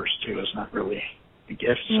a curse too. It's not really a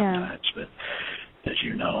gift sometimes, but as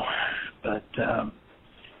you know. But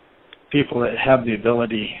people that have the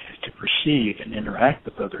ability to perceive and interact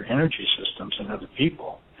with other energy systems and other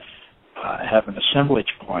people have an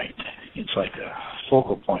assemblage point. It's like a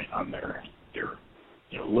focal point on their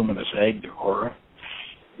luminous egg, their aura.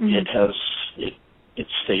 Mm-hmm. It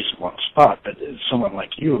stays in one spot, but someone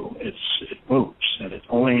like you, it moves, and it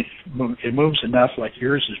moves enough. Like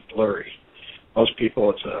yours is blurry. Most people,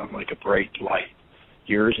 it's like a bright light.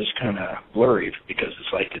 Yours is kind of blurry because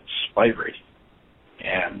it's like it's vibrating.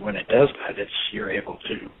 And when it does that, you're able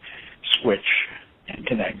to switch and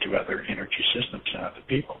connect to other energy systems and other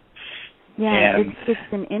people. Yeah, it's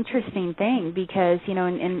an interesting thing because,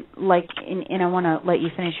 and I want to let you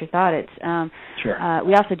finish your thought. Sure.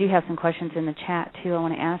 We also do have some questions in the chat, too, I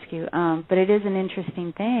want to ask you. But it is an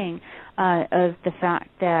interesting thing of the fact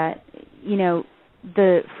that,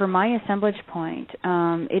 for my assemblage point,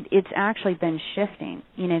 it's actually been shifting.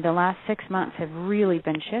 The last 6 months have really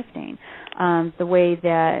been shifting the way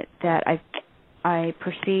that I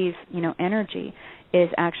perceive, energy is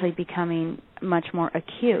actually becoming much more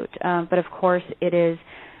acute. But, of course, it is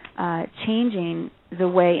changing the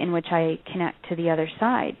way in which I connect to the other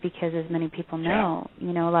side because, as many people know, a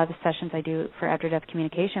lot of the sessions I do for after-death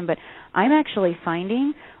communication, but I'm actually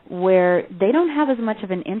finding where they don't have as much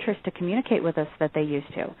of an interest to communicate with us that they used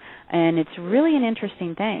to. And it's really an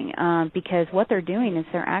interesting thing because what they're doing is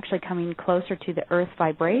they're actually coming closer to the earth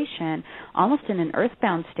vibration, almost in an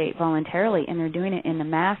earthbound state voluntarily, and they're doing it in the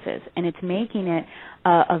masses. And it's making it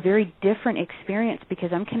a very different experience because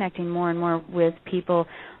I'm connecting more and more with people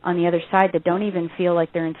on the other side that don't even feel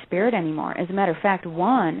like they're in spirit anymore. As a matter of fact,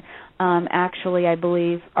 one actually, I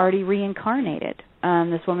believe, already reincarnated.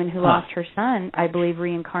 This woman who lost her son, I believe,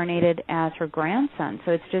 reincarnated as her grandson.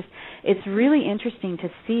 So it's really interesting to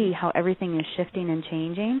see how everything is shifting and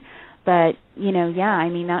changing. But,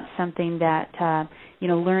 that's something that,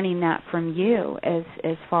 learning that from you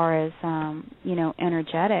as far as,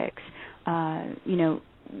 energetics,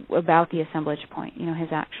 about the assemblage point, has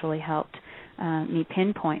actually helped me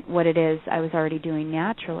pinpoint what it is I was already doing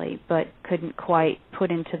naturally, but couldn't quite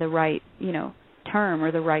put into the right, term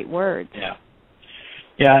or the right words. Yeah.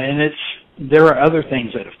 Yeah, and there are other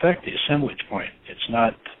things that affect the assemblage point. It's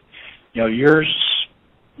not, yours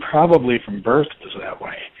probably from birth was that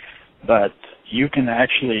way, but you can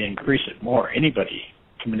actually increase it more. Anybody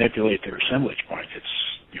can manipulate their assemblage point.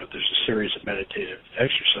 There's a series of meditative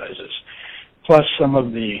exercises, plus some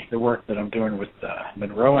of the work that I'm doing with the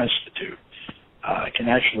Monroe Institute can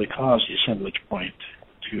actually cause the assemblage point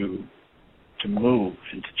to move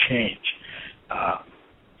and to change.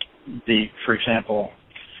 For example,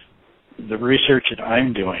 the research that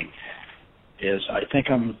I'm doing is,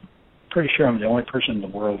 I'm pretty sure I'm the only person in the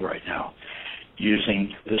world right now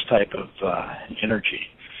using this type of energy.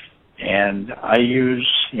 And I use,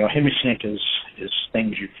 hemisync is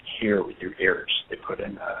things you can hear with your ears. They put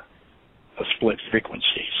in a split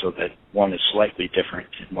frequency so that one is slightly different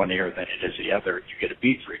in one ear than it is the other. You get a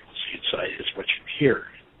beat frequency inside. It's what you hear.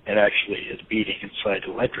 It actually is beating inside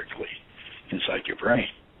electrically inside your brain.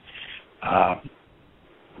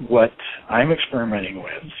 What I'm experimenting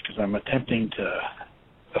with, because I'm attempting to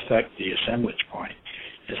affect the assemblage point,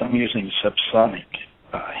 is I'm using subsonic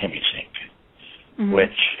hemisync,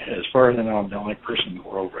 which, as far as I know, I'm the only person in the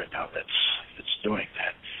world right now that's doing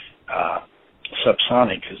that.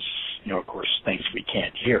 Subsonic is, of course, things we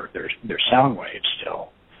can't hear. They're sound waves still,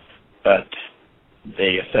 but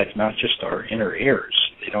they affect not just our inner ears.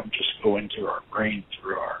 They don't just go into our brain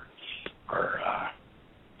through our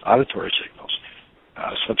auditory signals.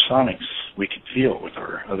 Subsonics we can feel with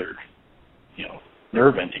our other,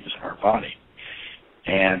 nerve endings in our body.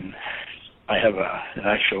 And I have an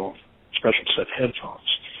actual special set of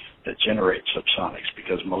headphones that generate subsonics,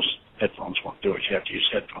 because most headphones won't do it. You have to use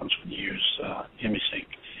headphones when you use HemiSync.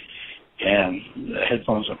 And the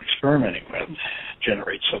headphones I'm experimenting with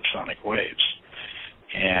generate subsonic waves.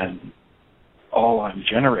 And all I'm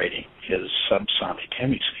generating is subsonic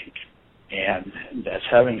HemiSync. And that's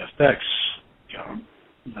having effects,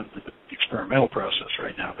 not the experimental process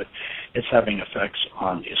right now, but it's having effects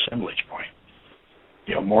on the assemblage point,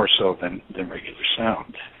 more so than regular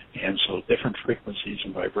sound. And so different frequencies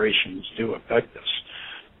and vibrations do affect us.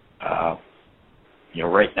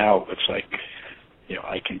 Right now it looks like,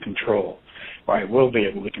 I can control, or I will be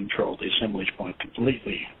able to control the assemblage point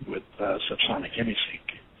completely with subsonic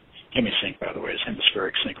HemiSync. HemiSync, by the way, is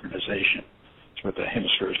hemispheric synchronization. It's where the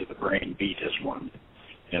hemispheres of the brain beat as one.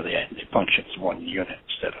 They function as one unit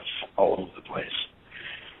instead of all over the place.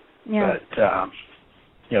 Yeah. But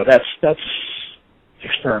that's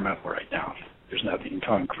experimental right now. There's nothing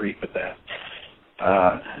concrete with that.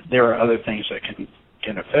 There are other things that can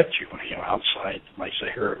affect you. Outside, like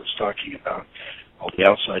Zahira was talking about, all the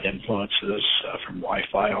outside influences from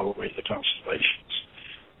Wi-Fi all the way to the constellations.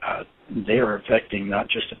 They are affecting not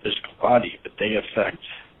just the physical body, but they affect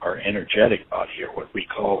our energetic body, or what we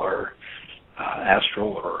call our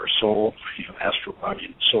astral or our soul. Astral body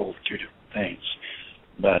and soul are two different things.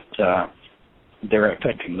 But they're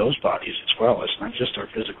affecting those bodies as well. It's not just our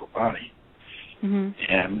physical body. Mm-hmm.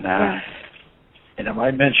 And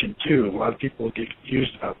I mentioned too, a lot of people get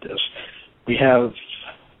confused about this. We have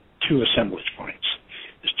two assemblage points.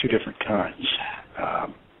 There's two different kinds.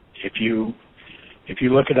 If you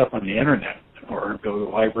look it up on the internet or go to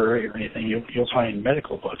the library or anything, you'll find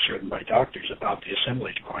medical books written by doctors about the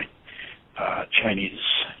assemblage point. Chinese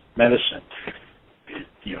medicine,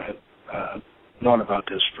 have known about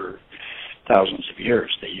this for thousands of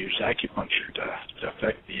years. They use acupuncture to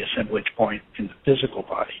affect the assemblage point in the physical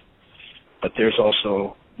body. But there's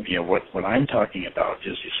also, what I'm talking about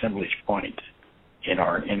is the assemblage point in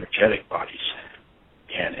our energetic bodies,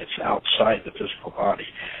 and it's outside the physical body.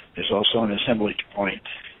 There's also an assemblage point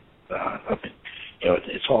up in,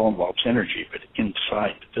 it's all involves energy, but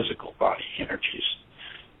inside the physical body energies,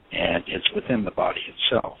 and it's within the body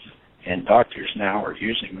itself. And doctors now are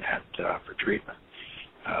using that for treatment.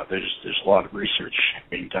 There's a lot of research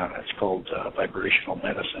being done. It's called vibrational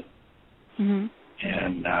medicine. Mm-hmm.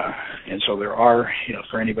 And so there are,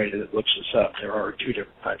 for anybody that looks this up, there are two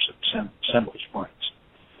different types of assemblage points.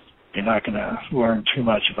 You're not going to learn too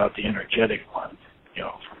much about the energetic one,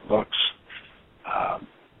 from books.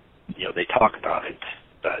 They talk about it,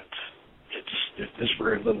 but there's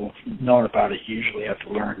very little known about it. You usually have to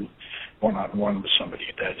learn one-on-one with somebody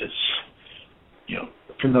that is,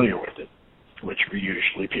 familiar with it, which are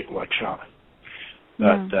usually people like shaman.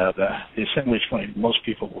 But the assemblage point most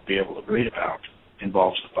people will be able to read about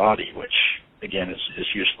involves the body, which, again, is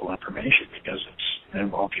useful information because it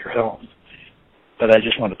involves your health. But I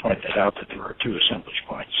just want to point that out, that there are two assemblage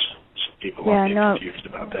points, so people won't get confused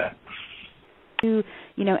about that. Two,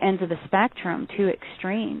 ends of the spectrum, two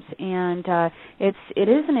extremes, and it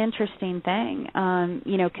is an interesting thing,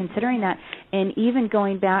 considering that, and even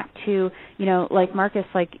going back to, like Marcus,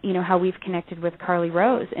 how we've connected with Carly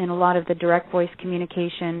Rose and a lot of the direct voice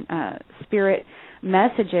communication, spirit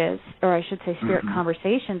messages, or I should say spirit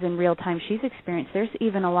conversations in real time she's experienced. There's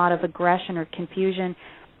even a lot of aggression or confusion,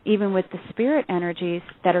 even with the spirit energies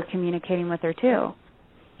that are communicating with her too.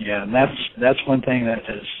 Yeah, and that's one thing that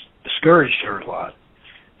has discouraged her a lot.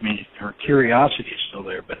 I mean, her curiosity is still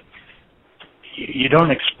there, but you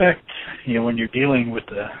don't expect, when you're dealing with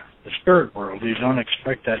the spirit world, you don't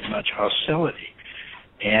expect that much hostility.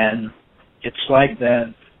 And it's like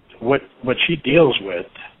that, what she deals with,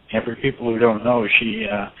 and for people who don't know, she's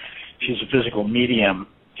a physical medium,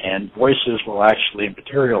 and voices will actually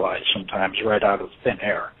materialize sometimes right out of thin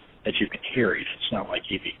air that you can hear it. It's not like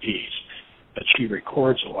EVPs, but she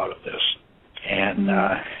records a lot of this. And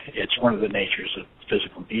it's one of the natures of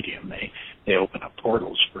physical medium. They open up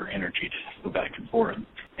portals for energy to go back and forth.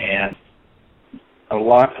 And a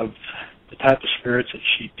lot of the type of spirits that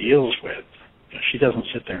she deals with, she doesn't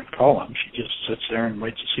sit there and call them. She just sits there and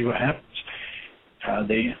waits to see what happens.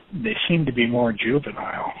 They seem to be more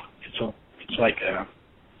juvenile. It's like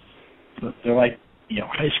they're like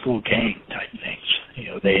high school gang type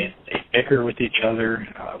things. They bicker with each other.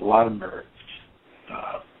 A lot of them are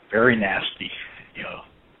very nasty.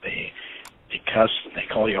 they cuss and they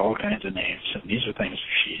call you all kinds of names, and these are things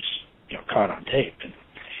she's caught on tape, and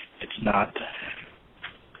it's not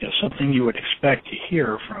something you would expect to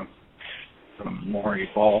hear from more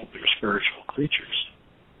evolved or spiritual creatures,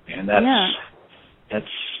 and that's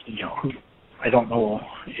I don't know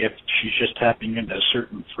if she's just tapping into a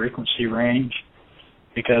certain frequency range,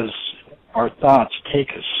 because our thoughts take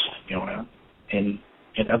us in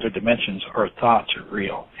other dimensions. Our thoughts are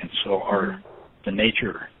real, and so the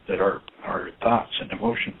nature that our thoughts and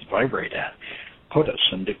emotions vibrate at put us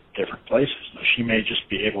in different places. Now, she may just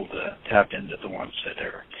be able to tap into the ones that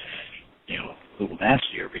are a little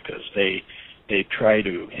nastier, because they try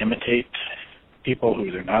to imitate people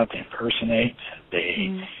who they're not. They impersonate.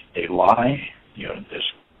 They lie.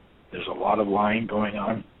 There's a lot of lying going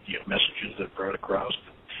on. Messages that brought across,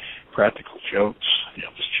 practical jokes,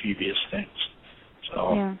 mischievous things.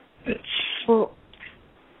 So it's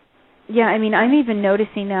I mean, I'm even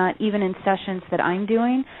noticing that even in sessions that I'm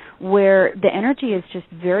doing, where the energy is just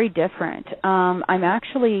very different. I'm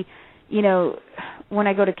actually, when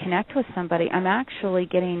I go to connect with somebody, I'm actually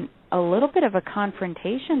getting a little bit of a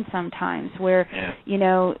confrontation sometimes, where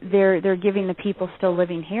they're giving the people still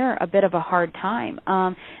living here a bit of a hard time,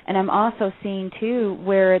 and I'm also seeing too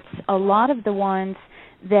where it's a lot of the ones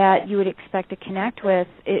that you would expect to connect with.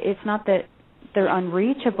 It's not that they're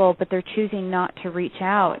unreachable, but they're choosing not to reach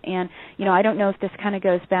out. And I don't know if this kind of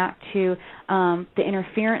goes back to the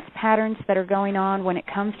interference patterns that are going on when it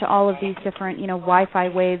comes to all of these different Wi-Fi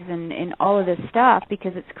waves and all of this stuff,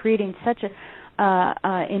 because it's creating such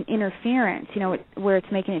an interference, where it's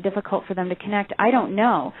making it difficult for them to connect. I don't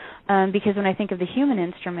know, because when I think of the human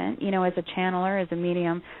instrument, as a channeler, as a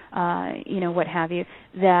medium, what have you,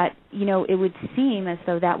 that, it would seem as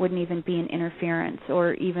though that wouldn't even be an interference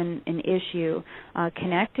or even an issue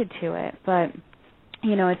connected to it. But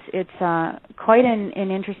it's quite an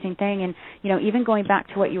interesting thing. And, even going back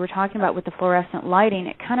to what you were talking about with the fluorescent lighting,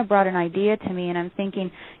 it kind of brought an idea to me. And I'm thinking,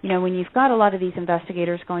 when you've got a lot of these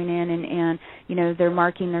investigators going in and they're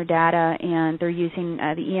marking their data and they're using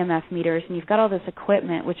the EMF meters, and you've got all this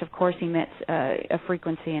equipment, which of course emits a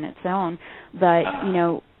frequency in its own. But,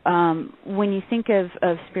 when you think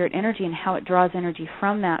of spirit energy and how it draws energy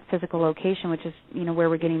from that physical location, which is, where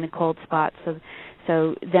we're getting the cold spots,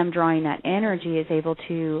 so them drawing that energy is able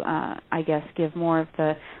to, I guess, give more of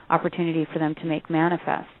the opportunity for them to make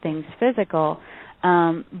manifest things physical.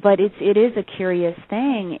 But it is a curious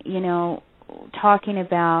thing, talking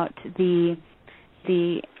about the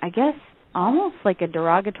I guess, almost like a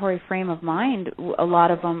derogatory frame of mind a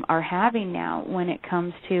lot of them are having now when it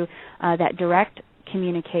comes to that direct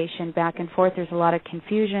communication back and forth. There's a lot of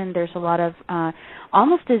confusion. There's a lot of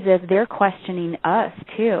almost as if they're questioning us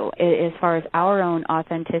too, as far as our own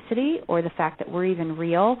authenticity or the fact that we're even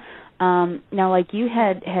real. Now, like you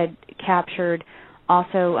had captured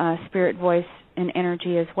also spirit voice and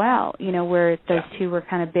energy as well, where those two were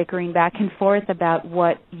kind of bickering back and forth about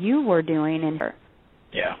what you were doing.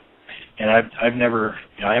 Yeah, and I've never,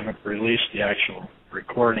 I haven't released the actual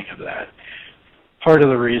recording of that. Part of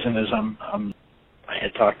the reason is I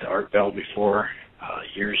had talked to Art Bell before,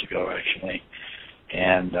 years ago actually,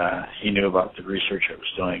 and he knew about the research I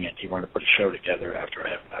was doing, and he wanted to put a show together after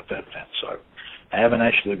I had that event. So I haven't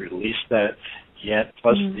actually released that yet.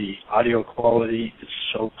 Plus, the audio quality is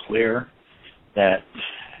so clear that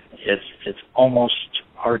it's almost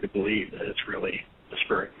hard to believe that it's really the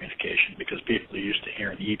spirit communication, because people are used to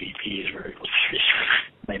hearing EVPs very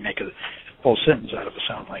they make a whole sentence out of a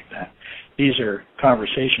sound like that. These are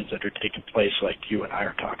conversations that are taking place like you and I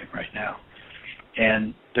are talking right now.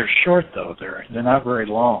 And they're short, though. They're not very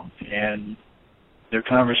long. And they're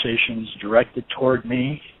conversations directed toward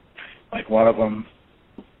me. Like one of them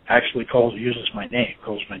actually uses my name,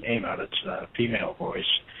 calls my name out. It's a female voice.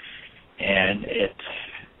 And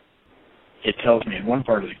it tells me in one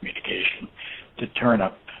part of the communication to turn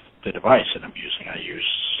up the device that I'm using. I use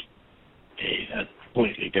a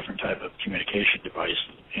completely different type of communication device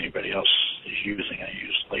than anybody else is using. I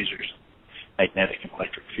use lasers, magnetic and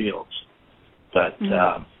electric fields. But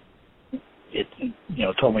it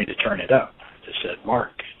told me to turn it up. It said,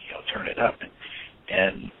 Mark, turn it up.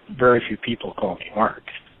 And very few people call me Mark.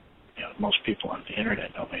 Most people on the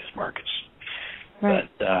internet know me as Marcus. Right.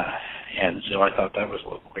 But and so I thought that was a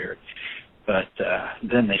little weird. But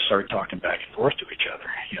then they started talking back and forth to each other.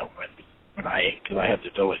 Because I have the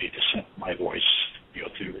ability to send my voice,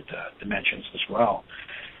 through the dimensions as well.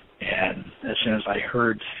 And as soon as I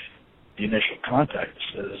heard the initial contact, it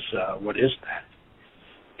says, what is that?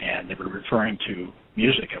 And they were referring to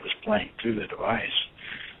music I was playing through the device.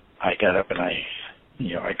 I got up and I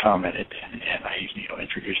commented, and I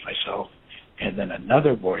introduced myself, And then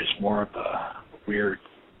another voice, more of a weird,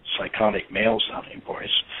 psychotic male-sounding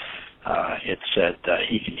voice, it said,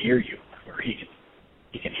 he can hear you, or he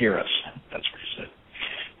can hear us. That's what he said.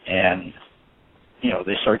 And,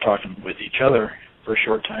 they started talking with each other for a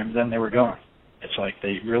short time, then they were gone. It's like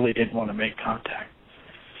they really didn't want to make contact.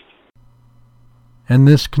 And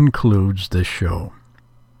this concludes this show.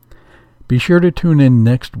 Be sure to tune in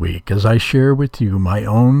next week as I share with you my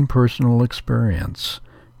own personal experience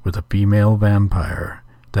with a female vampire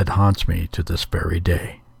that haunts me to this very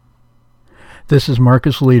day. This is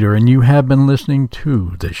Marcus Leader, and you have been listening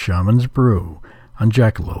to The Shaman's Brew on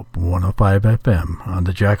Jackalope 105 FM on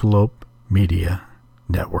the Jackalope Media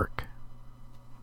Network.